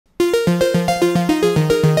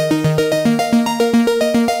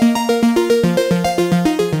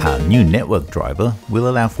new network driver will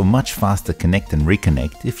allow for much faster connect and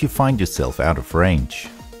reconnect if you find yourself out of range.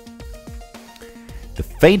 The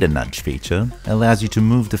fader nudge feature allows you to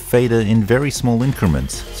move the fader in very small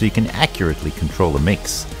increments so you can accurately control a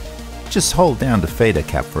mix. Just hold down the fader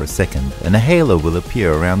cap for a second and a halo will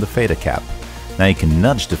appear around the fader cap. Now you can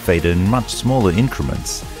nudge the fader in much smaller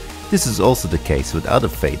increments. This is also the case with other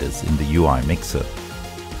faders in the UI mixer.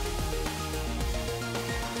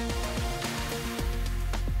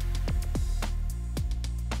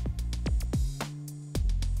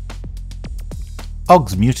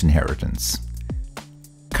 Aux mute inheritance.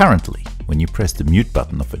 Currently, when you press the mute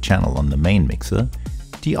button of a channel on the main mixer,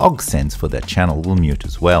 the aux sends for that channel will mute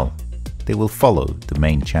as well. They will follow the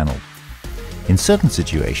main channel. In certain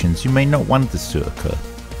situations you may not want this to occur,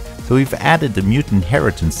 so we've added the mute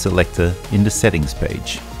inheritance selector in the settings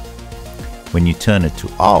page. When you turn it to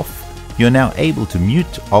off, you are now able to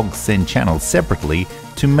mute aux send channels separately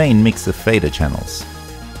to main mixer fader channels.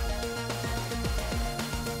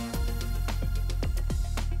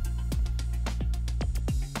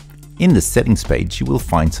 In the settings page you will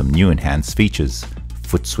find some new enhanced features.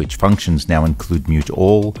 Foot switch functions now include mute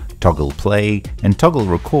all, toggle play and toggle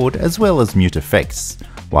record as well as mute effects,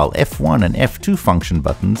 while F1 and F2 function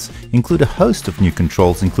buttons include a host of new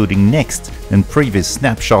controls including next and previous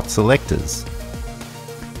snapshot selectors.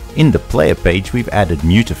 In the player page we've added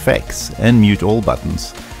mute effects and mute all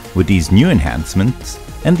buttons. With these new enhancements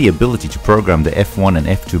and the ability to program the F1 and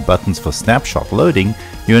F2 buttons for snapshot loading,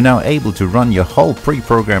 you are now able to run your whole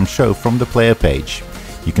pre-programmed show from the player page.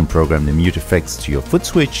 You can program the mute effects to your foot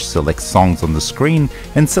switch, select songs on the screen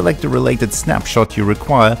and select the related snapshot you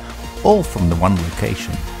require, all from the one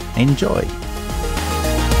location. Enjoy!